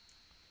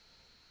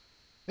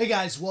Hey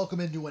guys, welcome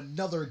into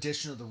another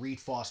edition of the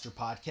Reed Foster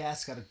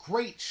Podcast. Got a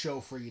great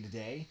show for you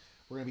today.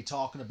 We're going to be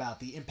talking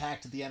about the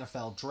impact of the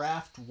NFL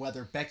draft,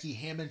 whether Becky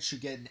Hammon should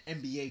get an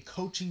NBA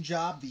coaching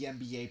job, the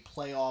NBA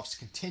playoffs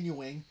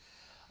continuing,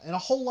 and a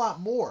whole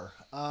lot more.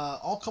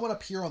 All coming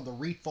up here on the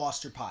Reed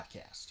Foster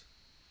Podcast.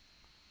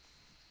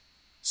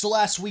 So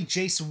last week,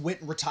 Jason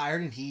Witten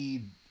retired, and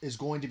he is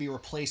going to be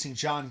replacing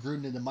John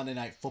Gruden in the Monday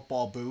Night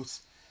Football booth.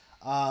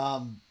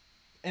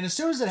 And as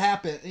soon as it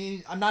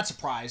happened, I'm not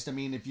surprised. I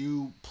mean, if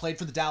you played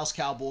for the Dallas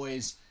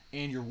Cowboys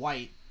and you're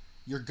white,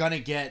 you're gonna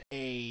get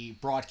a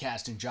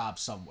broadcasting job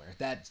somewhere.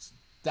 That's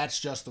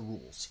just the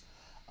rules.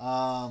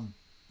 And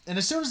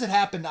as soon as it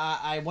happened,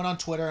 I went on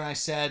Twitter and I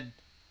said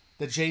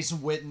that Jason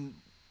Witten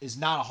is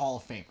not a Hall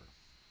of Famer.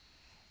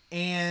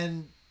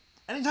 And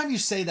anytime you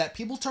say that,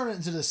 people turn it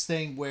into this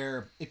thing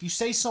where if you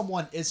say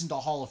someone isn't a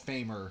Hall of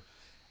Famer,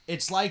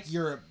 it's like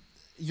you're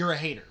a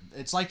hater.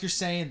 It's like you're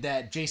saying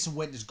that Jason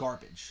Witten is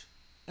garbage.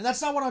 And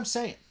that's not what I'm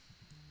saying.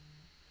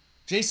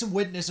 Jason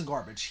Witten isn't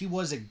garbage. He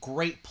was a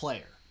great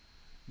player.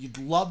 You'd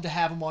love to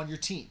have him on your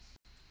team.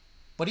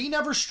 But he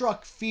never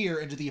struck fear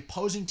into the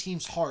opposing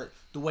team's heart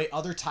the way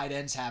other tight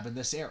ends have in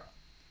this era.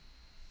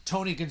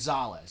 Tony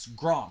Gonzalez,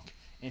 Gronk,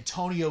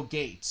 Antonio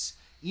Gates,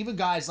 even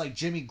guys like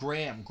Jimmy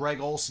Graham,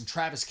 Greg Olsen,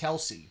 Travis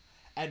Kelce,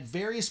 at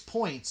various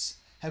points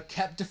have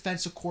kept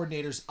defensive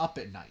coordinators up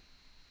at night.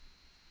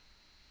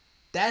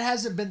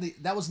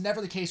 That was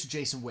never the case with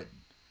Jason Witten.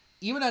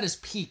 Even at his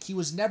peak, he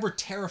was never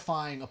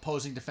terrifying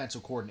opposing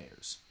defensive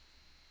coordinators.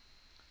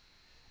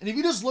 And if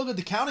you just look at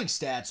the counting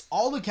stats,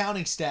 all the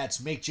counting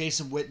stats make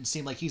Jason Witten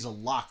seem like he's a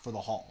lock for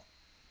the Hall.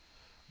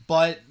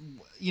 But,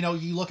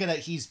 you look at it,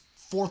 he's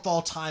fourth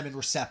all time in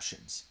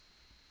receptions.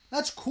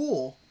 That's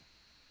cool,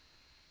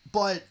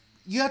 but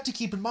you have to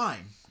keep in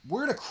mind,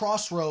 we're at a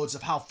crossroads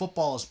of how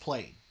football is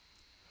played.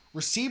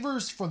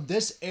 Receivers from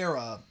this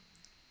era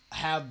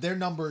have their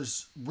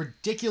numbers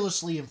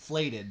ridiculously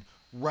inflated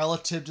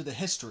relative to the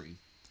history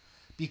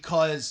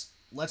because,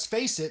 let's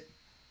face it,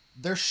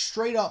 they're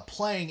straight up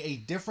playing a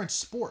different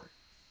sport.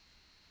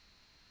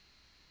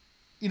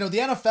 The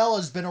NFL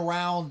has been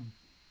around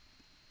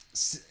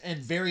in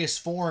various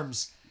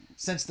forms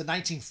since the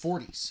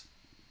 1940s.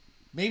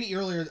 Maybe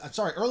earlier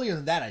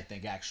than that, I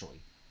think, actually.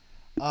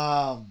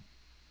 And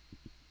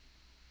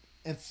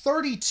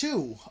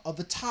 32 of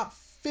the top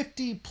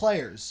 50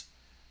 players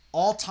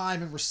all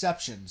time in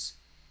receptions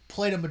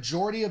played a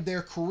majority of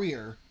their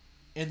career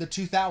in the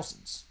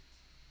 2000s.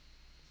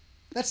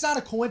 That's not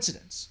a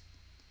coincidence.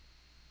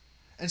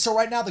 And so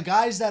right now, the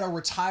guys that are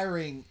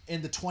retiring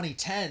in the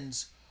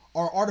 2010s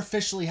are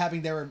artificially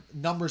having their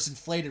numbers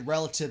inflated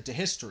relative to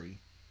history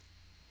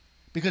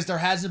because there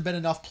hasn't been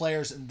enough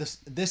players in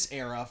this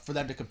era for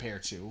them to compare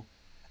to.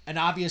 And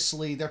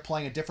obviously, they're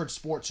playing a different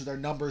sport, so their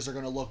numbers are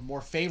going to look more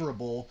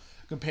favorable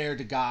compared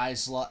to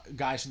guys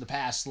from the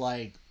past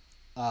like,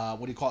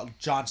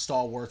 John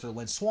Stallworth or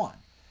Lynn Swann.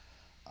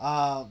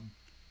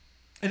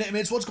 And I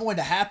mean, it's what's going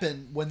to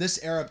happen when this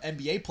era of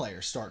NBA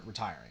players start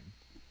retiring.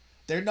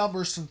 Their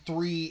numbers from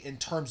three in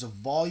terms of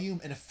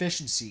volume and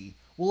efficiency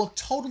will look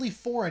totally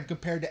foreign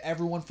compared to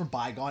everyone from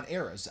bygone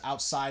eras,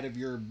 outside of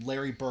your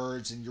Larry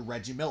Birds and your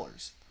Reggie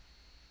Millers.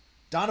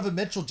 Donovan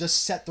Mitchell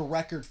just set the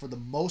record for the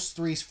most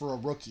threes for a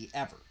rookie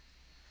ever.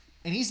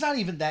 And he's not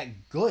even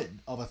that good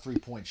of a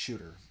three-point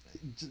shooter.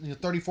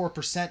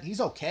 34%, he's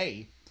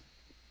okay.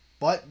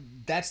 But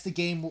that's the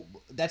game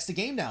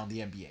now in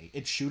the NBA.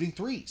 It's shooting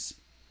threes.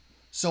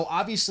 So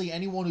obviously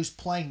anyone who's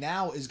playing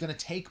now is going to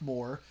take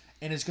more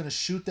and is going to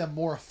shoot them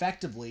more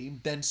effectively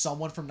than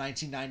someone from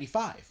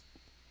 1995.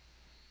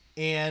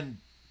 And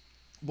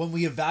when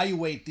we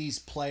evaluate these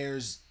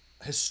players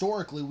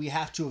historically, we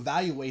have to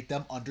evaluate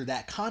them under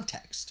that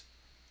context.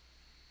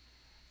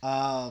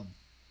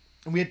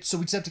 We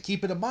just have to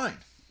keep it in mind.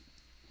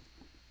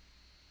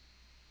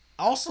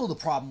 Also, the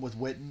problem with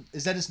Witten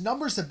is that his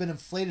numbers have been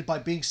inflated by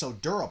being so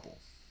durable.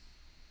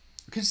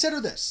 Consider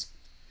this.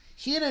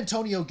 He and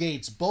Antonio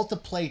Gates both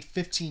have played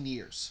 15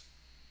 years.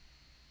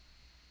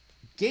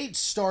 Gates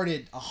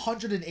started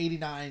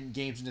 189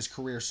 games in his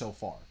career so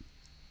far.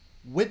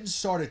 Witten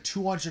started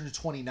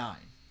 229.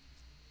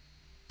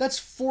 That's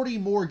 40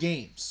 more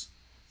games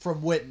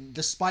from Witten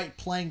despite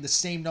playing the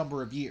same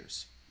number of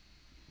years.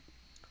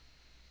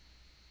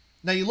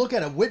 Now you look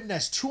at it, Witten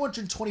has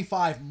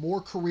 225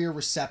 more career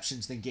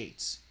receptions than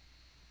Gates.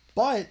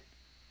 But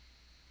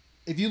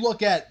if you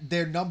look at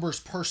their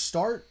numbers per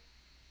start,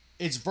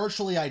 it's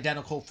virtually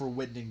identical for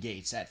Witten and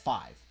Gates at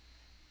 5.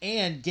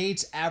 And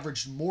Gates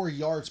averaged more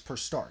yards per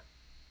start.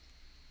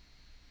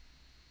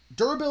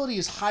 Durability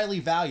is highly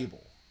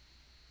valuable.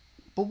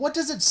 But what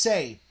does it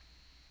say?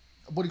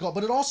 But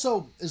it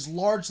also is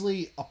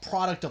largely a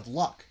product of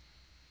luck,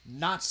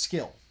 not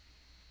skill.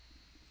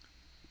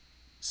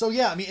 So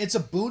yeah, I mean, it's a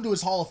boon to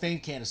his Hall of Fame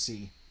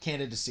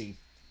candidacy.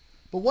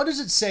 But what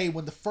does it say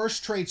when the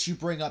first traits you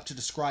bring up to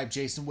describe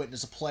Jason Witten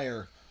as a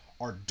player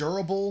are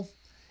durable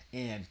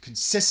and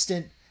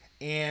consistent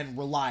and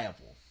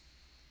reliable?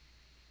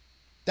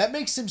 That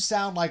makes him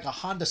sound like a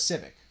Honda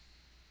Civic.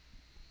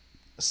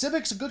 A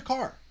Civic's a good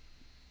car,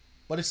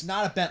 but it's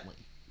not a Bentley.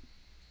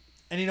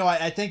 And,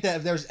 I think that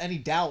if there's any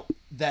doubt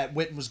that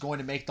Witten was going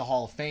to make the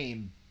Hall of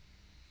Fame,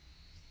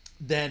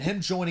 then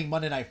him joining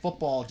Monday Night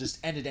Football just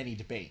ended any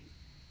debate.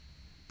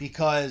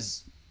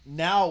 Because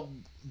now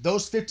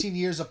those 15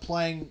 years of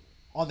playing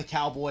on the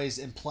Cowboys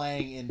and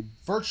playing in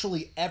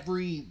virtually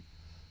every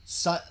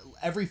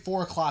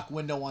 4 o'clock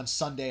window on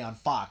Sunday on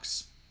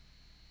Fox,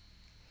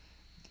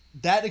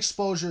 that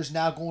exposure is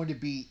now going to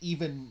be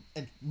even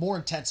more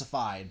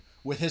intensified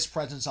with his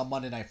presence on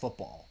Monday Night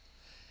Football.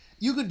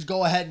 You could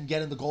go ahead and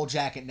get in the gold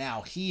jacket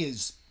now. He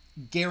is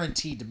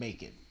guaranteed to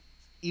make it.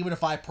 Even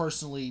if I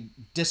personally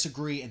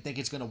disagree and think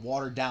it's going to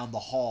water down the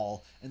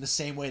Hall in the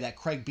same way that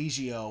Craig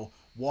Biggio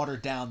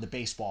watered down the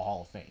Baseball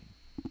Hall of Fame.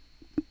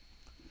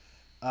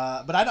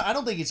 But I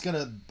don't think it's going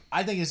to...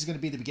 I think it's going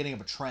to be the beginning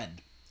of a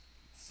trend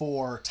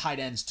for tight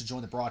ends to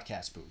join the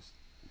broadcast booth.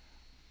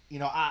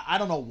 I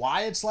don't know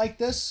why it's like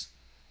this,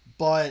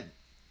 but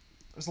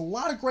there's a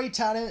lot of great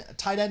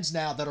tight ends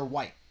now that are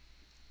white.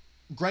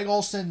 Greg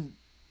Olsen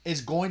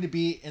is going to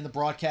be in the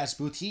broadcast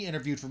booth. He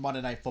interviewed for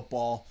Monday Night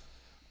Football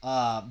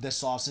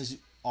this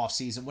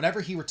offseason.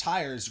 Whenever he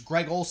retires,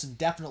 Greg Olsen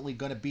definitely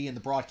going to be in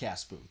the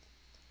broadcast booth.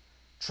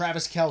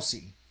 Travis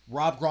Kelce,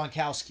 Rob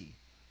Gronkowski.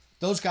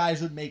 Those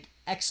guys would make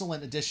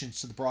excellent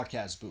additions to the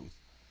broadcast booth.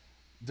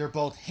 They're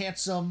both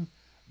handsome,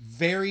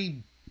 very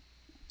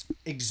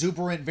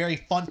exuberant, very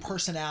fun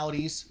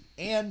personalities,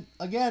 and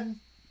again,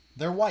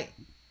 they're white.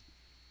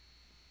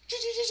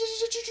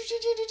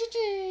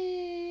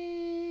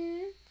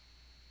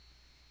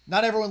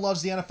 Not everyone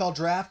loves the NFL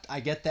draft. I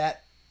get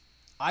that.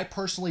 I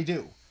personally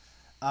do.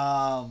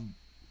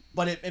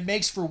 But it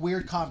makes for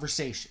weird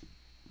conversation.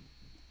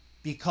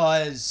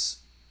 Because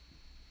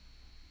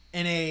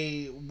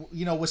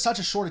with such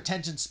a short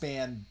attention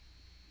span,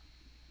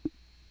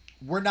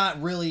 we're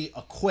not really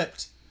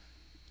equipped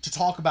to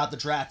talk about the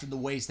draft in the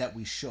ways that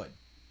we should.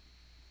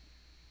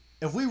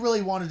 If we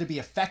really wanted to be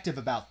effective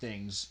about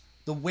things,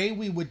 the way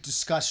we would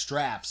discuss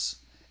drafts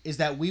is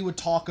that we would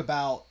talk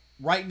about,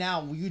 right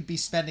now, we would be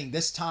spending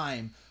this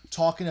time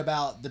talking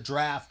about the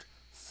draft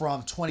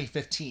from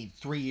 2015,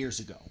 3 years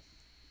ago.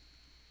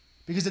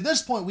 Because at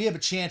this point, we have a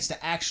chance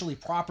to actually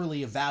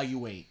properly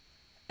evaluate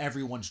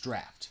everyone's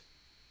draft.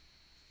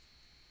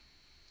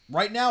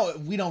 Right now,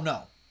 we don't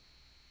know.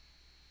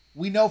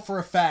 We know for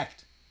a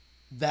fact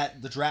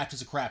that the draft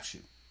is a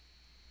crapshoot.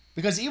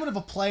 Because even if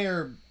a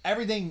player,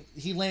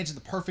 he lands in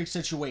the perfect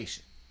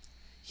situation,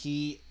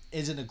 he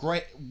is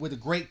with a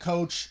great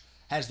coach,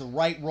 has the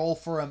right role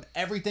for him,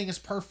 everything is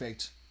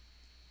perfect,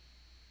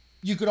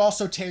 you could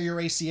also tear your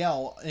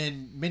ACL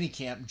in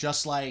minicamp,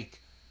 just like,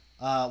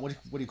 what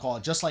do you call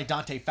it? Just like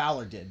Dante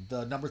Fowler did,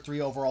 the number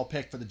 3 overall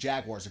pick for the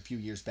Jaguars a few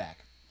years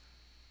back.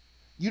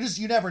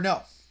 You never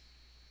know.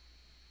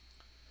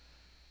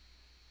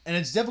 And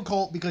it's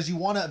difficult because you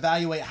want to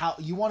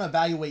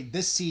evaluate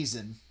this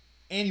season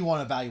and you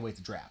want to evaluate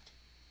the draft.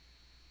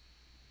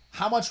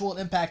 How much will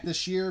it impact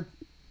this year?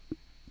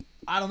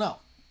 I don't know.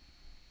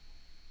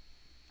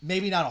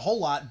 Maybe not a whole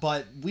lot,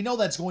 but we know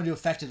that's going to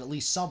affect it at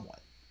least somewhat.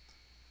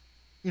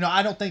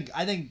 I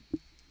think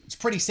it's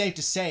pretty safe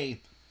to say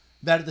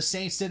that if the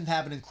Saints didn't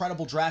have an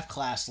incredible draft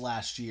class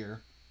last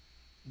year,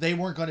 they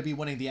weren't going to be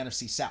winning the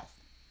NFC South.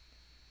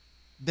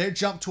 Their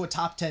jump to a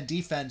top 10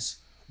 defense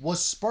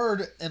was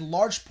spurred in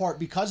large part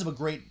because of a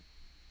great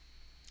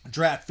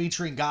draft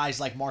featuring guys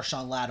like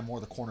Marshawn Lattimore,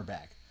 the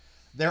cornerback.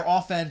 Their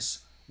offense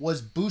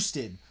was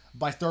boosted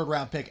by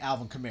third-round pick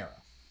Alvin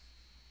Kamara.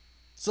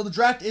 So the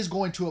draft is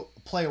going to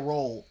play a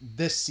role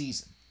this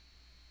season.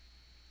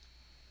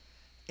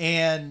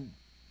 And,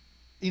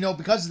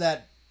 because of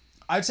that,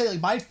 I'd say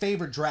my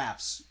favorite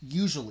drafts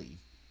usually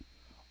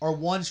are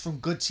ones from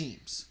good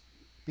teams.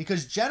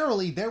 Because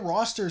generally, their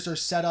rosters are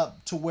set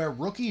up to where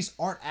rookies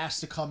aren't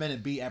asked to come in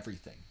and be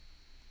everything.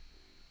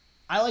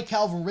 I like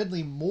Calvin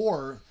Ridley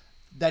more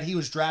that he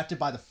was drafted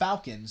by the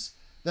Falcons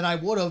than I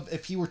would have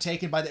if he were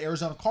taken by the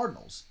Arizona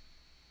Cardinals.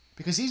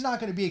 Because he's not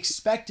going to be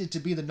expected to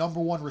be the number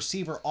 1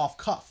 receiver off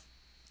cuff.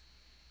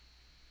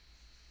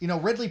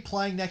 Ridley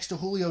playing next to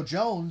Julio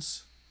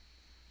Jones,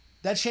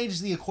 that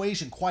changes the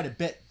equation quite a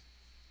bit.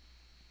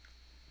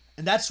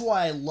 And that's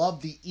why I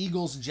love the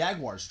Eagles and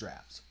Jaguars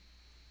draft.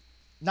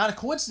 Not a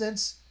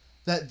coincidence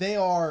that they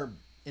are,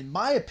 in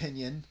my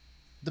opinion,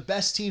 the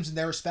best teams in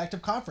their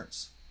respective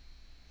conference.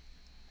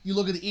 You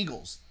look at the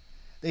Eagles.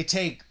 They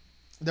take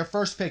their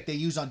first pick they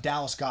use on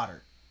Dallas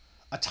Goedert,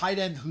 a tight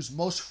end whose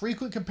most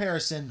frequent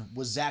comparison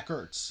was Zach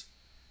Ertz.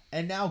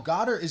 And now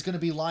Goddard is going to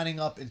be lining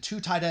up in 2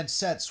 tight end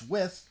sets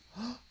with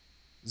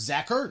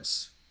Zach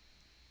Ertz.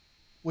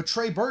 With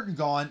Trey Burton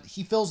gone,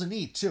 he fills a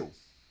need too.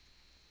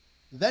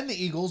 Then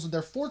the Eagles, with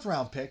their 4th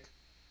round pick,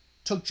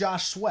 took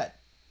Josh Sweat,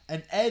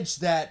 an edge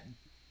that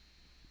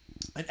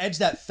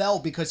fell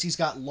because he's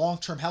got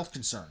long-term health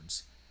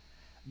concerns.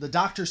 The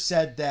doctor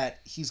said that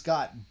he's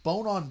got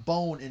bone on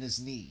bone in his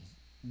knee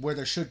where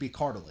there should be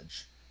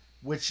cartilage,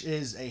 which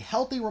is a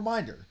healthy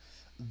reminder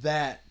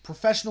that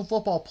professional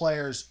football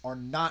players are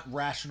not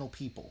rational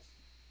people.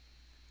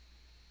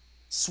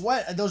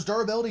 Those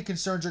durability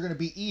concerns are going to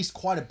be eased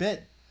quite a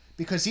bit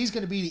because he's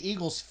going to be the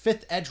Eagles'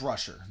 5th edge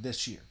rusher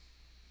this year.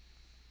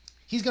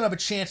 He's going to have a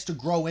chance to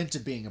grow into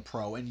being a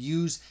pro and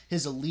use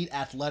his elite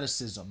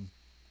athleticism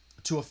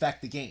to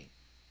affect the game.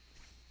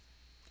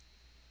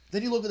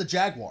 Then you look at the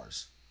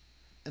Jaguars.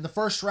 In the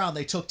first round,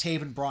 they took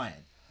Taven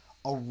Bryan,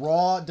 a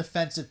raw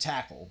defensive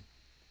tackle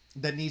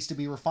that needs to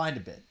be refined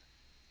a bit.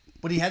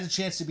 But he has a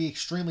chance to be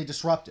extremely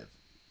disruptive.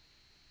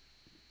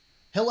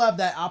 He's going to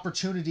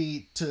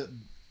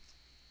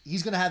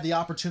have the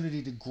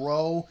opportunity to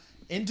grow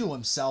into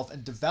himself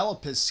and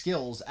develop his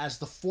skills as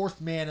the 4th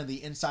man in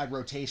the inside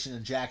rotation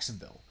in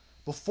Jacksonville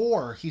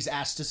before he's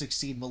asked to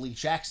succeed Malik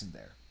Jackson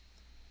there.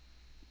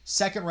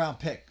 2nd round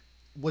pick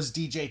was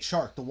DJ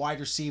Chark, the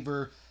wide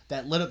receiver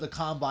that lit up the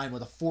combine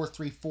with a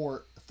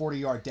 4.34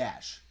 40-yard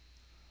dash.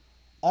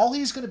 All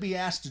he's going to be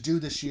asked to do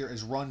this year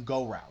is run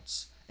go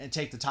routes and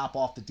take the top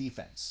off the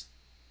defense.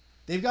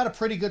 They've got a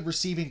pretty good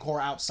receiving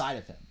core outside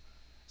of him.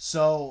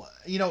 So,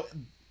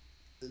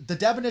 the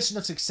definition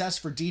of success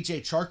for DJ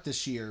Chark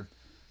this year,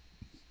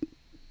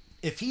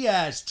 if he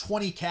has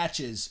 20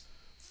 catches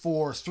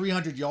for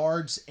 300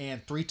 yards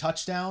and 3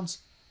 touchdowns,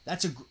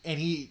 and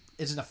he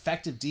is an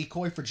effective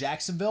decoy for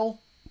Jacksonville,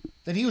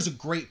 then he was a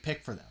great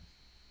pick for them.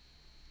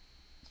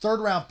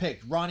 3rd round pick,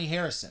 Ronnie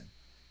Harrison.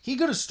 He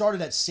could have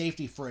started at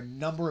safety for a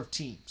number of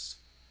teams,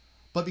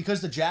 but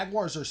because the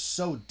Jaguars are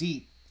so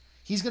deep,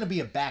 he's going to be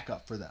a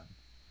backup for them.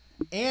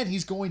 And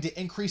he's going to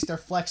increase their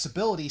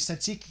flexibility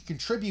since he can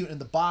contribute in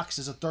the box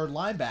as a 3rd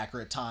linebacker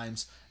at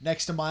times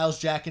next to Myles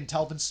Jack and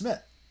Telvin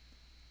Smith.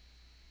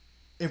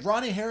 If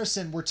Ronnie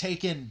Harrison were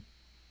taken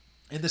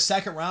in the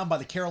 2nd round by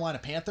the Carolina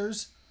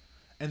Panthers,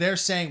 and they're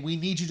saying, we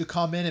need you to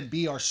come in and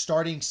be our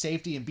starting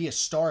safety and be a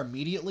star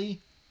immediately,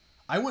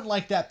 I wouldn't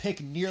like that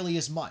pick nearly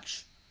as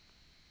much.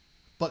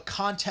 But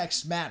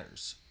context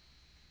matters.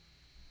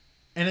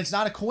 And it's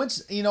not a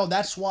coincidence.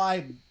 That's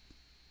why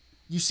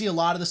you see a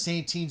lot of the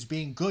same teams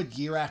being good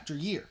year after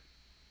year.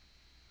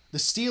 The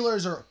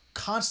Steelers are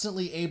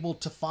constantly able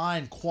to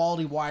find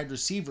quality wide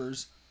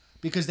receivers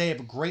because they have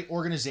a great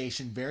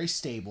organization, very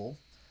stable.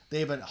 They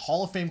have a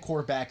Hall of Fame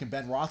quarterback in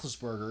Ben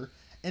Roethlisberger,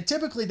 and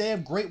typically they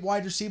have great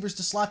wide receivers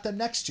to slot them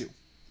next to.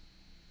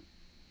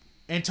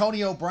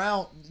 Antonio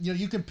Brown,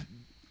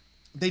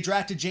 they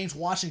drafted James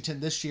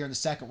Washington this year in the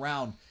 2nd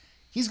round.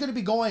 He's going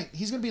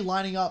to be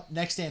lining up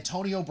next to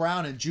Antonio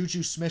Brown and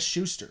Juju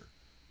Smith-Schuster,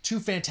 2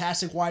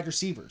 fantastic wide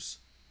receivers.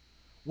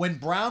 When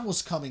Brown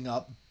was coming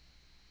up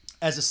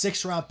as a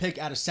 6th round pick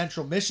out of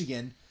Central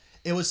Michigan,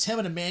 it was him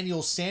and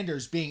Emmanuel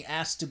Sanders being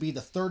asked to be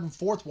the 3rd and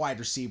 4th wide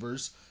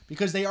receivers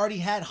because they already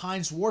had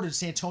Hines Ward and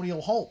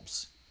Santonio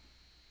Holmes.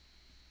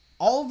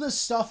 All of this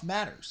stuff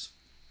matters.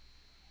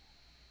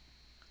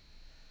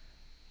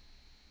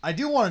 I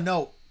do want to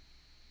note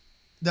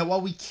that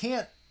while we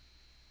can't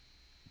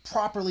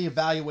properly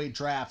evaluate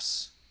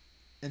drafts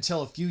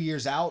until a few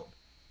years out,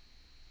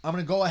 I'm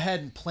going to go ahead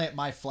and plant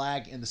my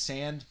flag in the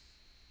sand.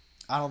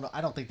 I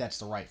don't think that's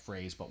the right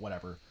phrase, but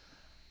whatever.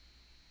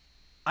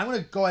 I'm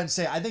going to go ahead and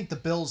say I think the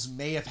Bills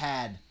may have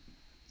had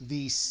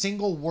the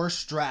single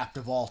worst draft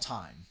of all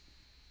time.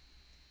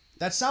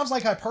 That sounds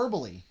like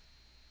hyperbole,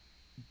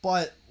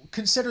 but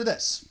consider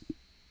this.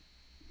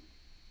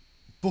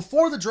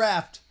 Before the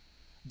draft,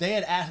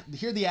 here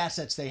are the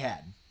assets they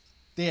had.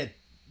 They had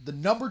the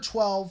number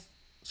 12.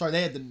 Sorry,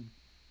 they had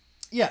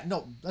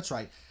that's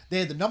right. They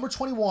had the number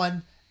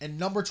 21 and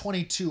number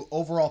 22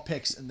 overall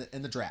picks in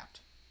the draft.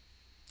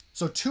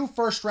 So 2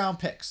 first-round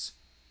picks.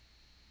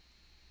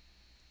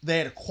 They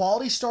had a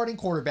quality starting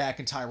quarterback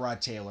in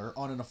Tyrod Taylor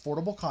on an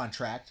affordable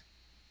contract,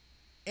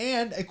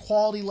 and a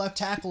quality left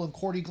tackle in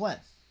Cordy Glenn.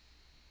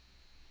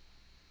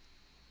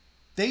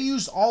 They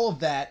used all of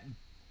that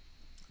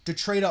to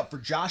trade up for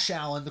Josh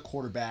Allen, the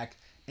quarterback,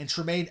 and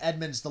Tremaine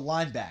Edmonds, the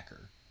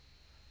linebacker.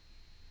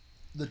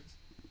 The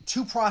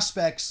 2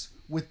 prospects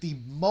with the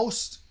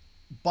most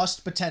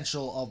bust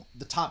potential of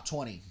the top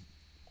 20.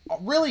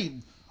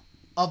 Really,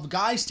 of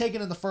guys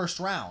taken in the first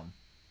round,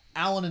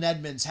 Allen and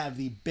Edmonds have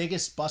the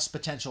biggest bust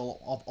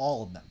potential of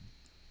all of them.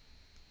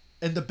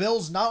 And the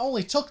Bills not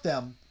only took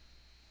them,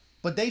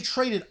 but they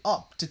traded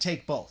up to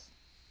take both.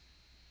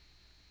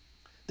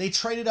 They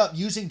traded up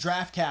using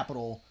draft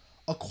capital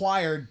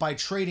acquired by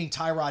trading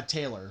Tyrod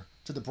Taylor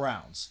to the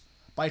Browns,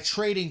 by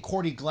trading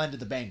Cordy Glenn to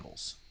the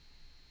Bengals.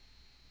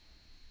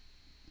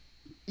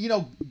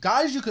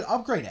 Guys you could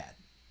upgrade at.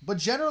 But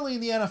generally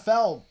in the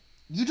NFL,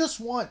 you just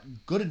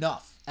want good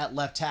enough at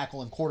left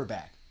tackle and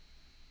quarterback.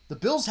 The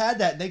Bills had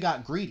that and they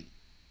got greedy.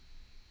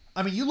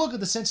 I mean, you look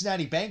at the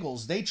Cincinnati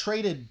Bengals,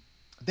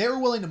 they were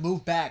willing to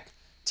move back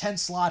 10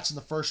 slots in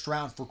the first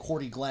round for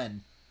Cordy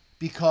Glenn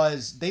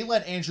because they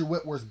let Andrew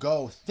Whitworth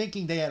go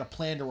thinking they had a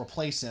plan to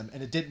replace him,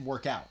 and it didn't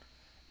work out.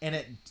 And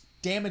it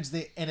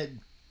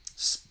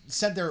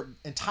sent their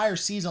entire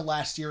season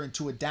last year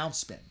into a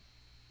downspin.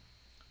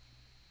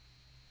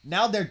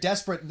 Now they're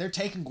desperate and they're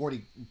taking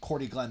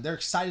Cordy Glenn. They're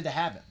excited to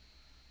have him.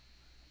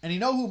 And you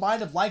know who might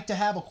have liked to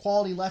have a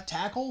quality left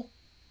tackle?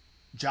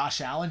 Josh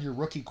Allen, your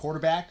rookie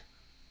quarterback.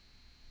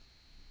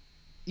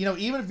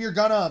 Even if you're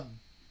gonna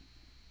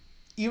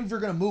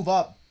move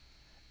up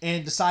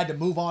and decide to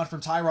move on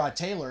from Tyrod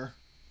Taylor,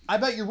 I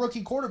bet your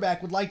rookie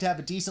quarterback would like to have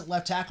a decent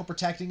left tackle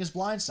protecting his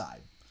blind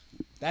side.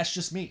 That's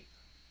just me.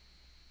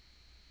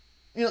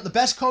 You know, the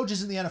best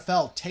coaches in the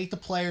NFL take the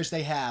players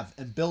they have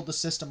and build the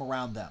system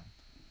around them.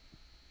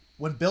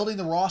 When building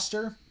the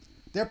roster,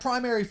 their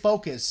primary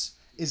focus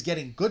is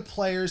getting good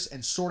players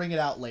and sorting it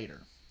out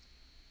later.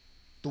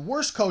 The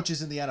worst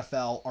coaches in the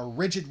NFL are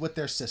rigid with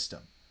their system.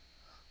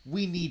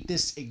 We need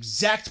this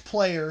exact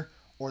player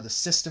or the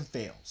system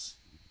fails.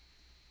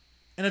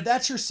 And if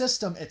that's your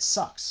system, it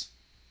sucks.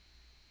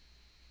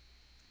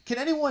 Can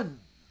anyone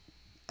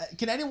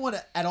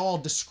at all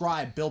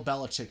describe Bill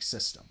Belichick's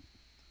system?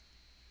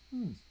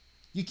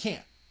 You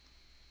can't.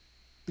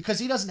 Because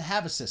he doesn't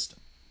have a system.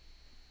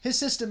 His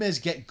system is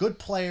get good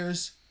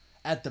players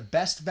at the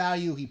best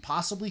value he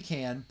possibly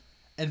can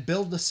and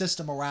build the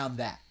system around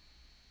that.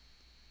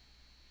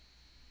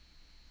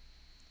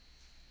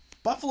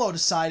 Buffalo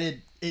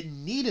decided it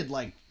needed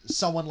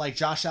someone like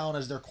Josh Allen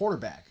as their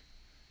quarterback,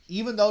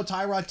 even though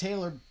Tyrod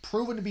Taylor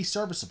proven to be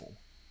serviceable.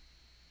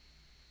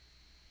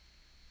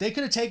 They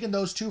could have taken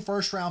those 2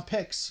 first-round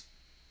picks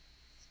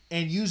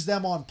and used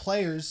them on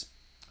players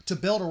to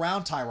build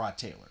around Tyrod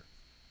Taylor.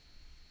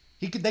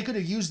 They could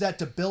have used that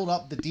to build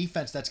up the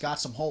defense that's got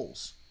some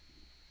holes.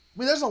 I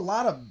mean, there's a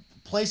lot of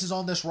places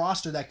on this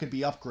roster that could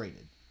be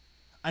upgraded.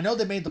 I know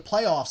they made the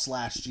playoffs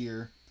last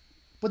year,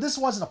 but this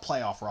wasn't a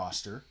playoff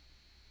roster.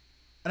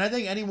 And I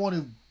think anyone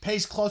who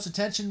pays close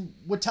attention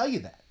would tell you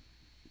that.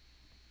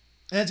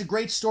 And it's a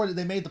great story that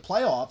they made the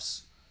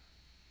playoffs,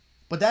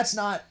 but that's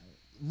not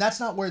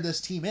where this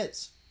team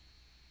is.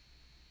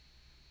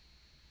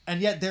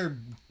 And yet they're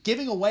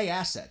giving away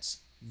assets,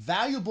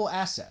 valuable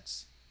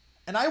assets.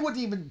 And I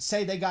wouldn't even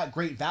say they got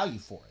great value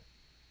for it.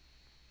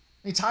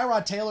 I mean,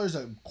 Tyrod Taylor is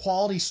a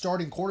quality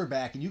starting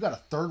quarterback, and you got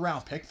a 3rd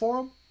round pick for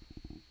him?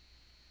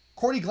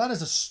 Cordy Glenn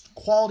is a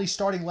quality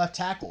starting left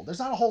tackle. There's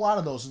not a whole lot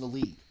of those in the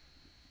league.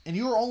 And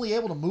you were only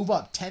able to move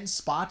up 10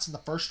 spots in the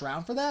 1st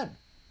round for that?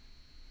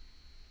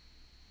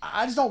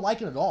 I just don't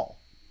like it at all.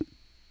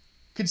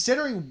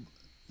 Considering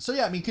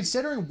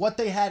what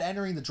they had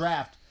entering the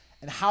draft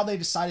and how they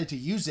decided to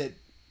use it,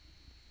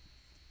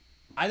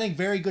 I think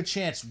very good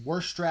chance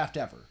worst draft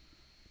ever.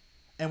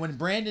 And when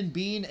Brandon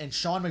Beane and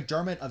Sean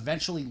McDermott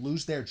eventually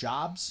lose their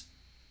jobs,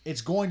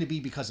 it's going to be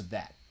because of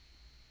that.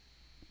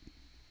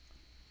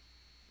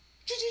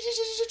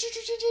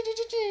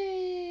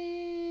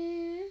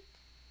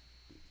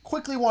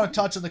 Quickly want to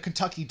touch on the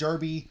Kentucky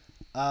Derby.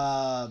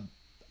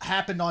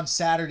 Happened on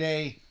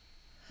Saturday.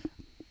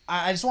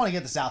 I just want to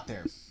get this out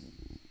there.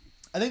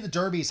 I think the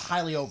Derby is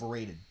highly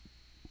overrated.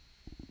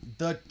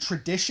 The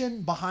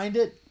tradition behind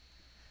it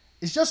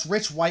is just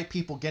rich white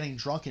people getting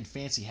drunk in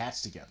fancy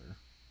hats together.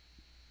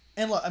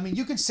 And look, I mean,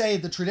 you can say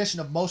the tradition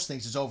of most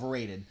things is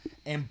overrated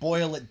and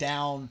boil it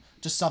down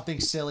to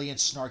something silly and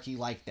snarky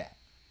like that.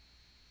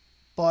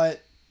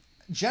 But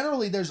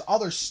generally, there's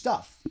other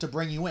stuff to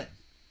bring you in.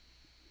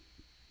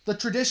 The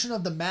tradition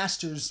of the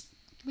Masters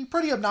can be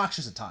pretty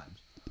obnoxious at times.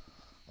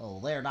 Oh,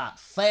 they're not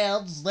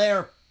fans,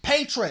 they're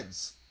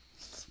patrons.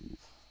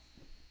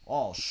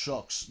 Oh,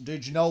 shucks.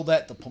 Did you know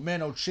that the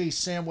pimento cheese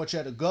sandwich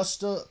at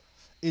Augusta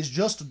is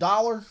just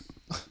 $1?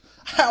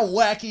 How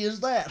wacky is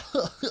that?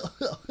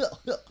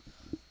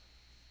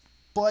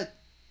 But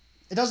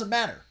it doesn't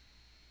matter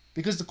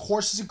because the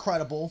course is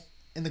incredible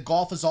and the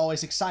golf is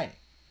always exciting.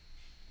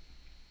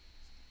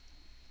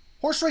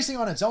 Horse racing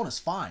on its own is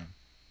fine,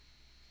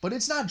 but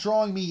it's not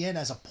drawing me in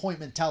as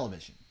appointment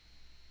television.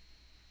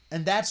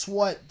 And that's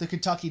what the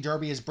Kentucky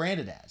Derby is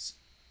branded as.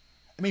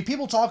 I mean,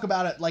 people talk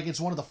about it like it's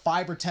one of the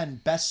 5 or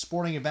 10 best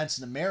sporting events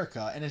in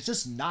America, and it's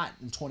just not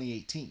in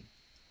 2018.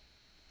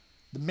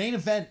 The main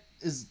event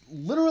is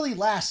literally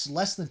lasts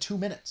less than 2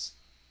 minutes.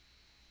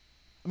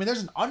 I mean,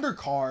 there's an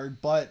undercard,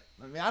 but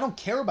I mean, I don't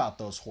care about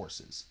those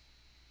horses.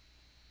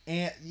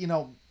 And, you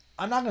know,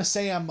 I'm not going to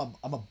say I'm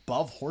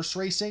above horse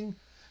racing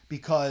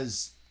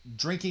because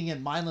drinking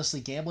and mindlessly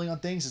gambling on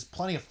things is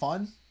plenty of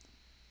fun.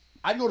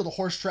 I'd go to the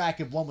horse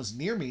track if one was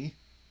near me.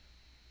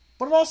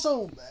 But it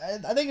also,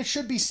 I think it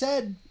should be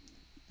said,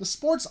 the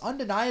sport's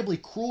undeniably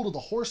cruel to the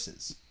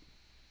horses.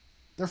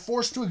 They're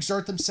forced to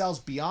exert themselves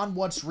beyond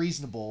what's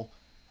reasonable,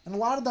 and a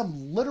lot of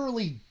them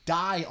literally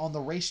die on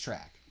the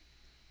racetrack.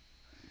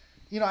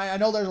 You know, I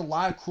know there's a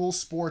lot of cruel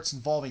sports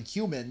involving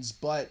humans,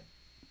 but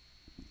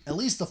at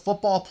least the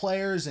football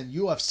players and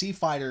UFC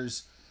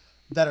fighters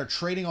that are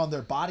trading on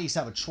their bodies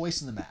have a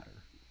choice in the matter.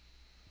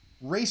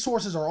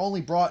 Racehorses are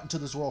only brought into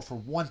this world for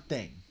one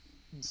thing.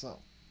 And so,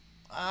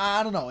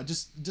 I don't know. It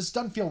just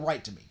doesn't feel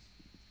right to me.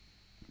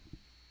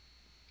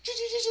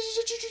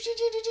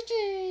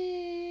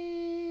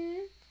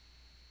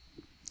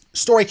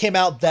 Story came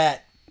out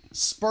that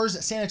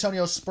San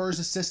Antonio Spurs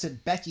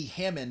assistant Becky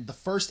Hammon, the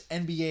first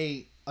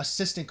NBA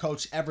assistant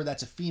coach ever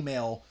that's a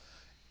female,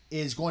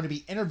 is going to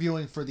be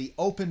interviewing for the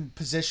open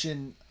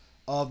position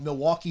of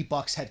Milwaukee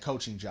Bucks head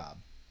coaching job.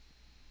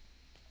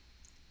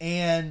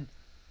 And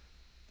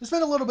there's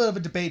been a little bit of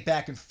a debate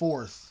back and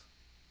forth.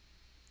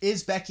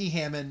 Is Becky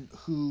Hammon,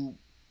 who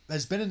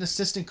has been an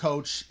assistant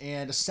coach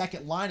and a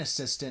second line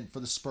assistant for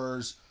the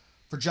Spurs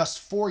for just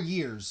 4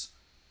 years.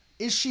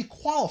 Is she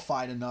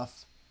qualified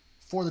enough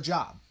for the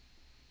job?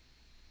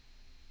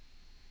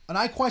 And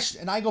I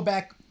go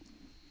back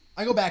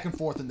and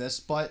forth in this,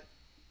 but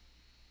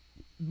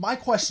my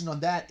question on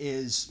that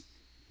is,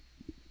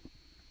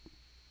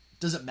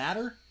 does it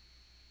matter?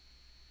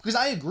 Because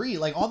I agree,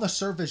 like on the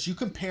surface, you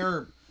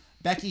compare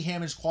Becky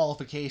Hammon's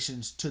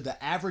qualifications to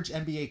the average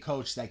NBA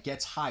coach that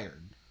gets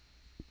hired.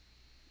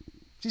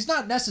 She's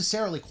not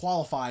necessarily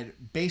qualified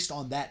based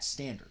on that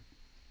standard.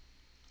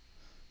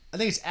 I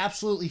think it's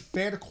absolutely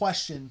fair to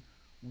question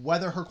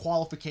whether her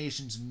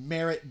qualifications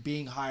merit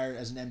being hired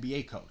as an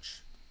NBA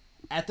coach.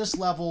 At this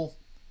level,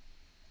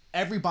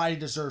 everybody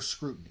deserves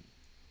scrutiny.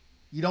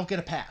 You don't get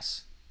a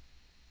pass.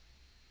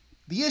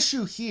 The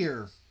issue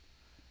here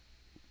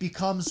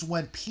becomes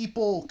when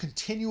people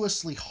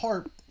continuously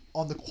harp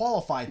on the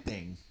qualified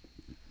thing,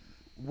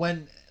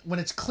 when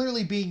it's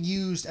clearly being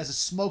used as a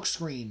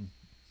smokescreen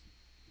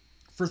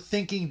for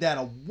thinking that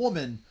a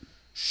woman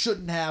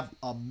shouldn't have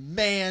a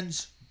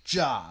man's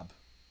job.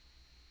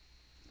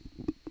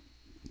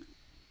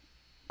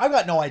 I've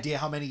got no idea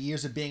how many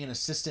years of being an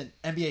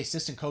NBA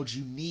assistant coach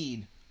you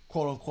need,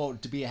 quote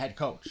unquote, to be a head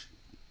coach.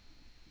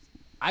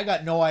 I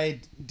got no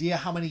idea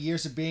how many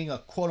years of being a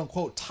quote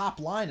unquote top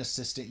line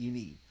assistant you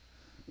need.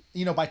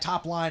 You know, by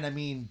top line, I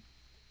mean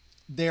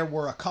there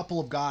were a couple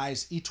of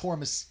guys,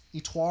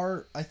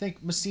 Etor, I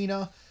think,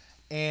 Messina,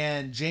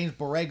 and James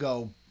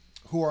Borrego,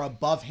 who are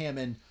above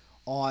Hammond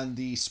on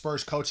the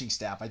Spurs coaching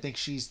staff. I think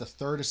she's the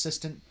third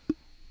assistant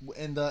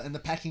in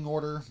the pecking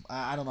order.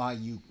 I don't know how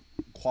you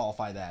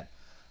qualify that.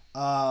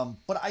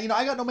 But I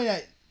got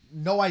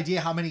no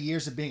idea how many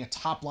years of being a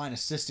top line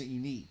assistant you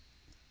need.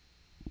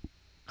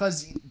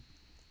 Because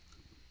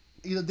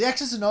the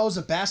X's and O's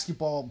of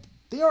basketball,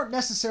 they aren't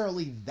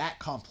necessarily that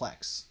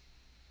complex.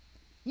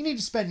 You need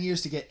to spend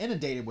years to get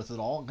inundated with it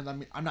all. Because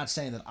I'm not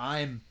saying that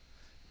I'm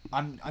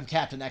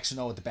Captain X and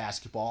O at the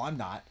basketball. I'm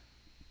not.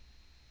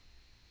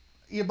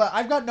 Yeah, but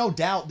I've got no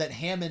doubt that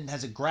Hammond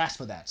has a grasp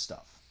of that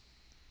stuff.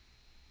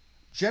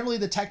 Generally,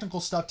 the technical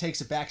stuff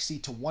takes a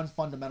backseat to one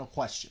fundamental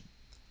question.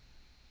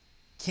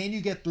 Can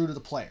you get through to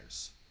the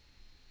players?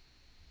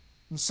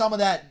 And some of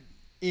that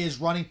is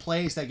running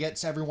plays that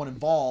gets everyone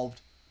involved,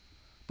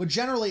 but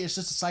generally it's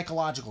just a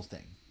psychological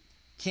thing.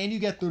 Can you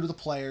get through to the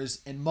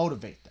players and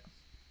motivate them?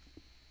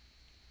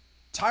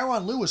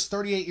 Tyronn Lue was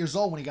 38 years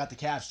old when he got the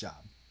Cavs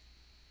job.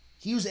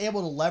 He was able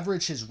to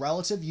leverage his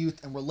relative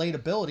youth and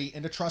relatability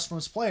into trust from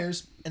his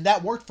players, and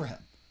that worked for him.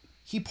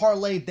 He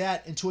parlayed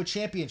that into a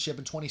championship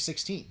in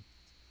 2016.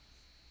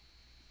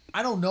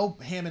 I don't know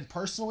Hammond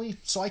personally,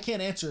 so I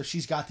can't answer if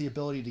she's got the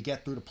ability to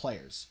get through to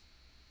players.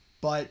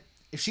 But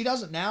if she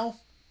doesn't now,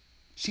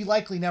 she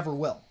likely never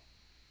will.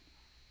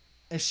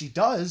 If she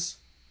does,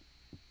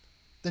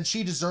 then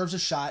she deserves a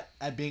shot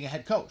at being a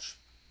head coach.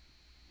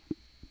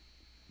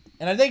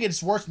 And I think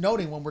it's worth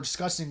noting when we're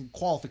discussing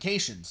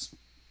qualifications.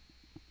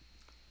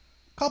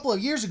 A couple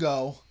of years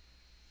ago,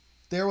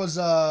 there was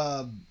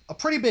a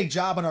pretty big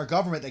job in our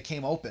government that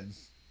came open.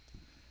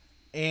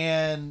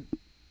 And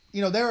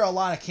there are a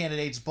lot of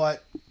candidates,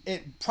 but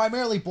it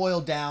primarily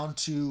boiled down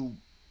to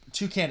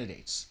 2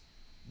 candidates.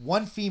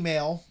 One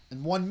female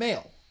and one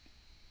male.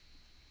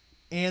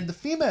 And the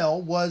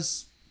female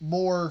was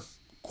more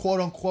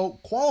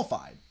quote-unquote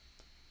qualified.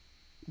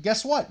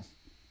 Guess what?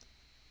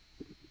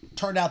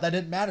 Turned out that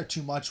didn't matter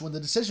too much when the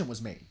decision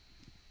was made.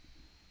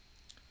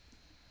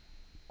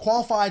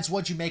 Qualified's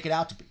what you make it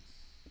out to be.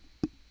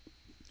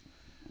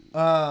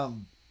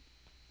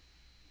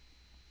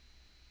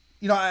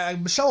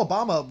 Michelle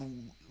Obama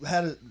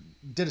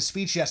did a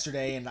speech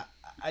yesterday, and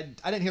I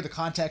didn't hear the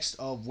context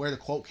of where the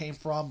quote came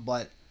from,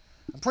 but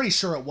I'm pretty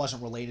sure it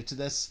wasn't related to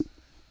this.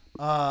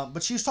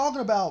 But she was talking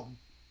about,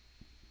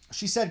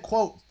 she said,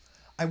 quote,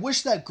 "I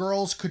wish that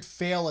girls could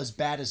fail as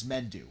bad as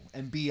men do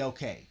and be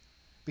okay.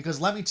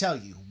 Because let me tell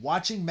you,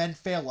 watching men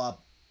fail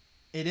up,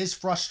 it is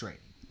frustrating.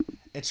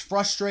 It's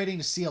frustrating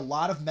to see a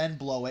lot of men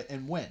blow it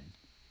and win.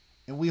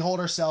 And we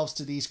hold ourselves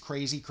to these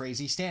crazy,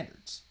 crazy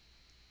standards."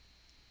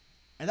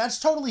 And that's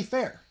totally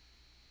fair.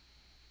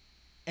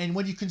 And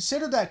when you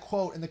consider that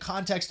quote in the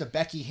context of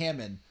Becky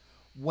Hammon,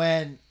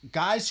 when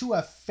guys who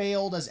have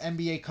failed as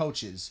NBA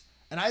coaches,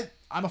 and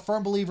I'm a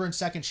firm believer in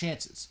second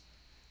chances.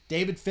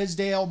 David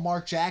Fizdale,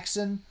 Mark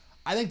Jackson,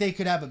 I think they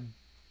could have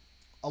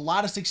a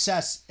lot of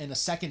success in a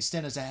second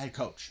stint as a head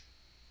coach.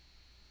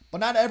 But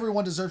not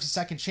everyone deserves a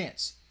second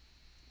chance.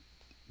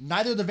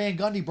 Neither of the Van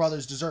Gundy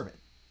brothers deserve it.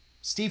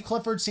 Steve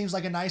Clifford seems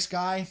like a nice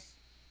guy.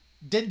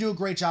 Didn't do a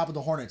great job with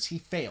the Hornets. He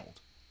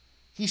failed.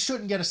 He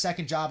shouldn't get a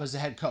second job as a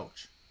head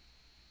coach.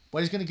 But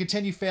he's going to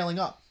continue failing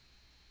up.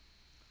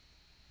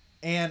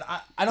 And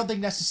I don't think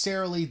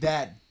necessarily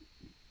that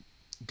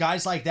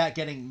guys like that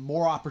getting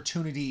more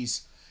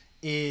opportunities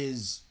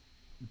is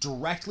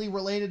directly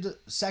related to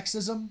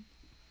sexism,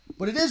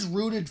 but it is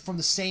rooted from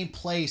the same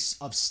place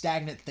of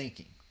stagnant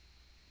thinking.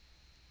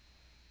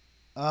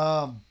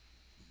 I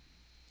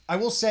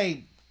will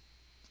say,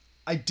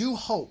 I do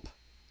hope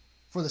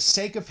for the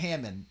sake of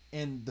Hammond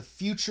and the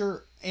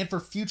future and for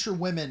future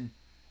women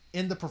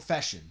in the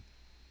profession,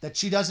 that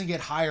she doesn't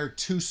get hired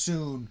too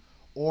soon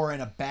or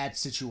in a bad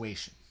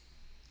situation.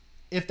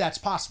 If that's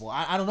possible.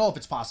 I don't know if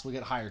it's possible to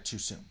get hired too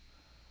soon.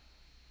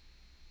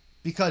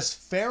 Because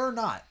fair or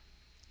not,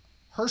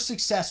 her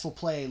success will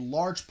play a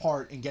large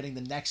part in getting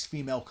the next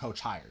female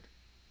coach hired.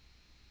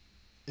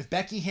 If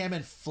Becky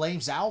Hammon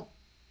flames out,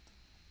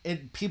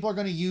 people are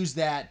going to use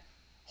that,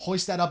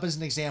 hoist that up as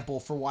an example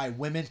for why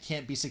women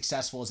can't be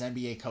successful as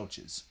NBA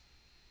coaches.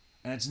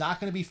 And it's not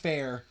going to be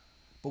fair,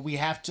 but we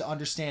have to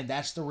understand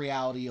that's the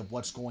reality of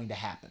what's going to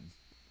happen.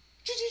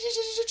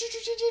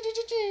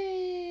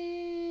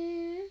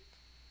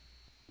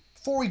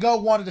 Before we go,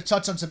 wanted to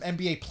touch on some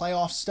NBA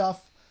playoff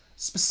stuff.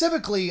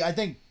 Specifically, I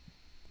think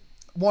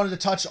wanted to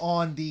touch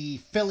on the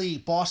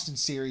Philly-Boston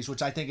series,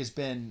 which I think has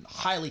been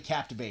highly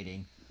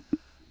captivating.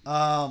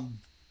 A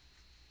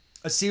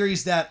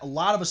series that a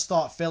lot of us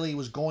thought Philly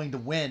was going to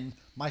win,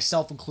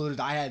 myself included.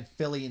 I had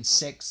Philly in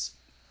 6.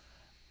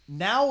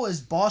 Now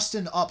is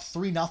Boston up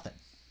 3-0.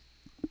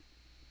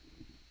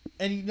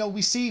 And,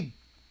 we see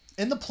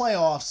in the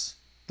playoffs,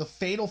 the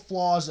fatal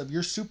flaws of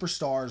your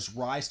superstars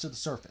rise to the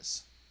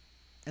surface.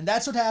 And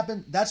that's what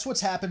happened. That's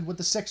what's happened with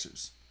the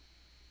Sixers.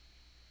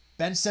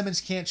 Ben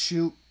Simmons can't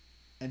shoot,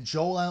 and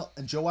Joel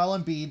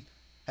Embiid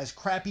has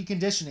crappy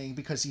conditioning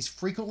because he's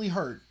frequently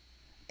hurt,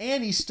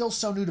 and he's still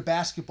so new to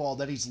basketball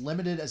that he's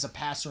limited as a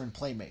passer and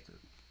playmaker.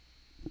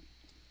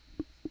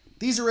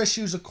 These are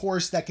issues, of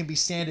course, that can be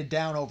sanded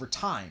down over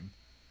time,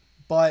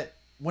 but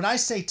when I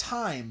say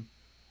time,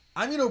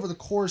 I mean over the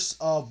course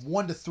of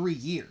 1 to 3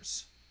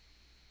 years.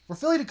 For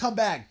Philly to come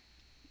back,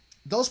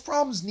 those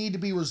problems need to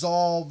be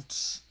resolved,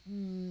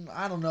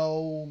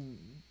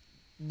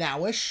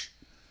 nowish.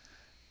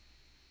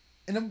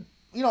 And,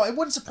 it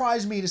wouldn't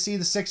surprise me to see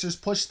the Sixers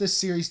push this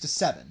series to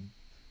 7,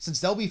 since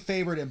they'll be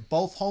favored in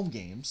both home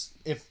games,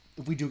 if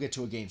we do get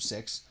to a Game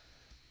 6.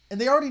 And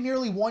they already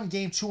nearly won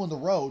Game 2 on the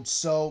road,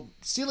 so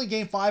stealing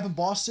Game 5 in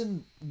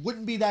Boston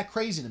wouldn't be that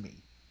crazy to me.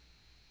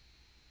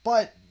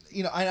 But,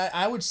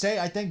 I would say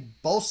I think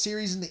both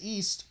series in the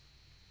East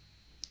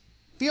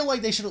feel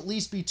like they should at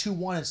least be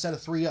 2-1 instead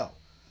of 3-0.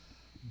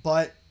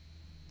 But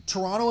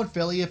Toronto and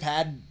Philly have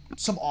had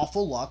some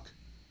awful luck,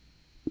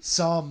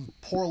 some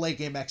poor late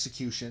game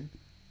execution,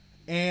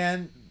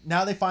 and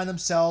now they find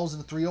themselves in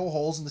the 3-0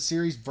 holes and the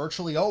series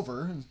virtually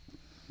over. And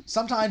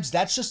sometimes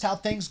that's just how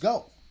things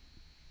go.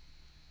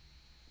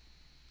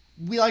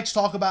 We like to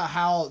talk about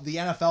how the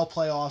NFL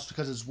playoffs,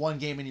 because it's one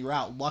game and you're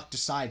out, luck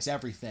decides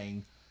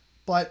everything.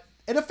 But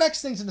it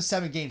affects things in the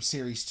 7-game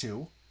series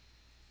too.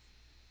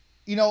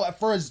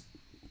 For as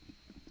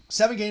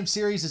 7-game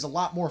series is a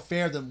lot more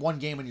fair than one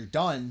game and you're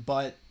done,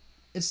 but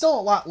it's still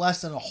a lot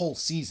less than a whole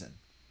season.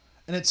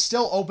 And it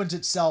still opens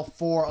itself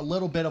for a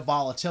little bit of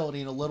volatility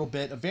and a little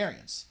bit of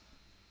variance.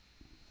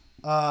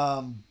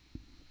 But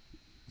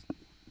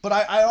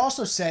I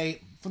also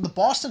say, from the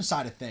Boston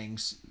side of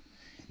things,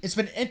 it's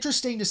been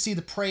interesting to see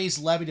the praise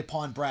levied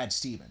upon Brad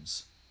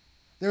Stevens.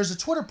 There was a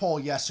Twitter poll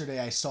yesterday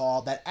I saw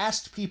that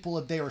asked people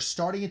if they were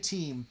starting a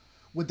team,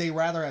 would they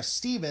rather have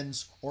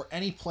Stevens or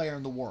any player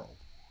in the world.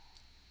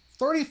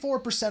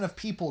 34% of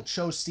people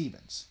chose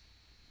Stevens.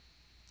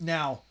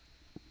 Now,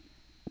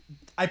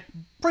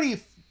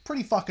 pretty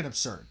fucking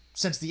absurd,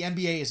 since the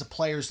NBA is a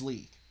players'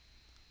 league.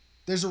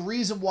 There's a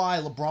reason why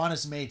LeBron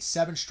has made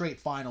 7 straight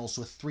finals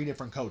with 3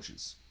 different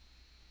coaches.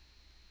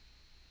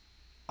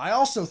 I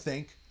also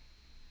think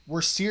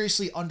we're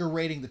seriously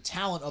underrating the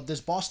talent of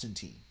this Boston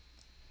team.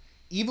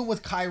 Even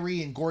with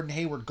Kyrie and Gordon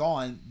Hayward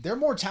gone, they're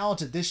more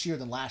talented this year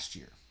than last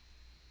year.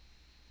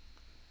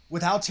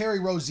 With how Terry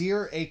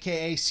Rozier,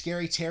 aka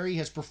Scary Terry,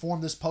 has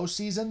performed this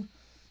postseason,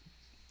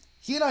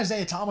 he and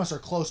Isaiah Thomas are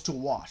close to a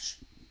wash.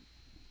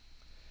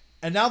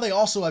 And now they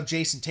also have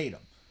Jason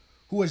Tatum,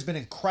 who has been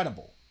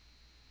incredible.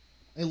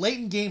 And late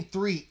in Game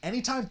 3,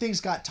 anytime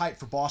things got tight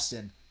for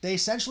Boston, they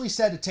essentially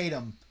said to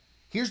Tatum,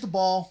 here's the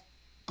ball,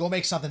 go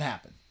make something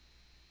happen.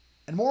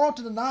 And more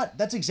often than not,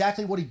 that's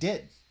exactly what he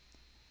did.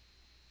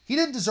 He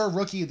didn't deserve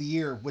Rookie of the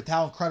Year with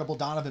how incredible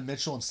Donovan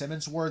Mitchell and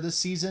Simmons were this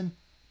season,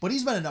 but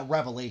he's been a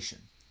revelation.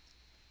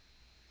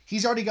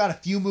 He's already got a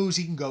few moves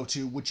he can go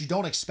to, which you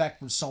don't expect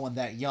from someone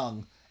that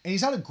young, and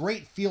he's had a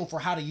great feel for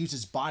how to use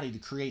his body to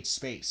create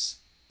space.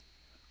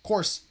 Of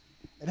course,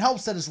 it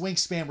helps that his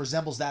wingspan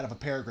resembles that of a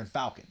peregrine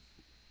falcon.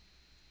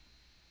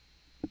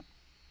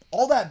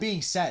 All that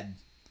being said,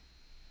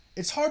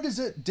 it's hard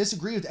to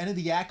disagree with any of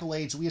the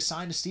accolades we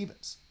assign to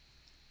Stevens.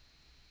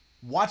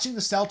 Watching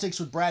the Celtics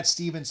with Brad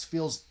Stevens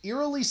feels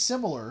eerily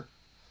similar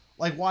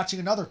like watching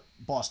another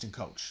Boston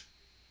coach.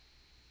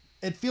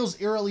 It feels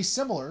eerily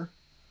similar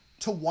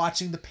to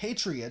watching the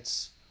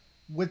Patriots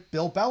with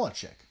Bill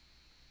Belichick.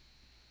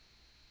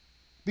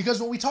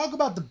 Because when we talk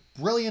about the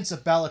brilliance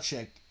of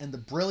Belichick and the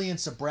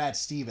brilliance of Brad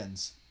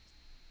Stevens,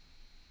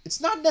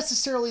 it's not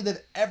necessarily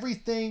that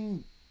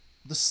everything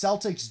the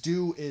Celtics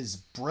do is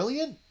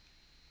brilliant,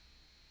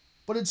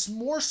 but it's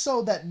more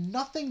so that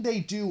nothing they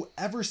do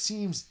ever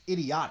seems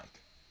idiotic.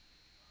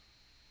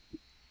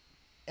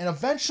 And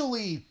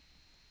eventually,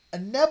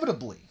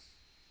 inevitably,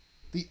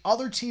 the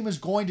other team is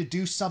going to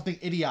do something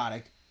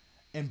idiotic,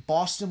 and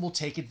Boston will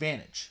take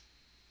advantage.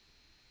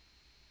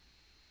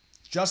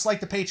 Just like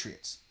the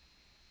Patriots.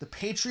 The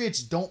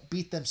Patriots don't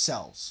beat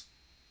themselves.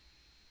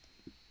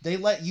 They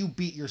let you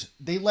beat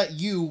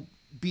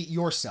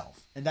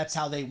yourself, and that's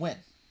how they win.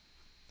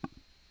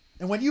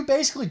 And when you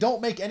basically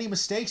don't make any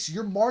mistakes,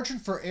 your margin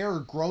for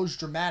error grows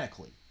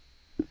dramatically.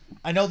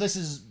 I know this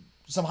is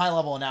some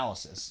high-level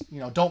analysis.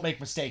 Don't make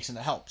mistakes and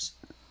it helps.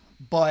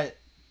 But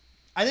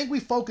I think we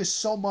focus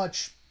so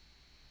much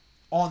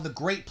on the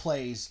great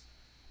plays,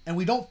 and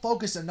we don't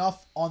focus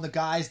enough on the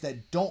guys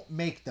that don't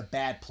make the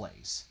bad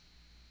plays.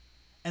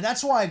 And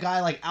that's why a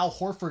guy like Al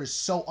Horford is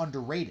so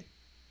underrated.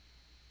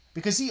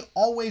 Because he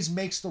always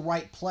makes the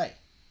right play.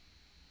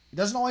 He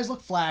doesn't always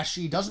look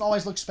flashy, he doesn't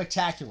always look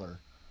spectacular,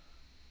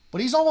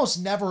 but he's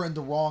almost never in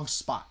the wrong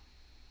spot.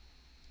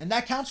 And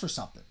that counts for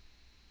something.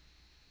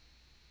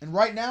 And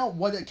right now,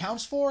 what it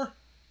counts for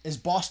is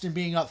Boston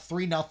being up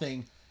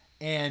 3-0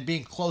 and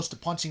being close to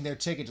punching their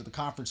ticket to the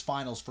conference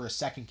finals for a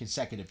second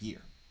consecutive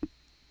year.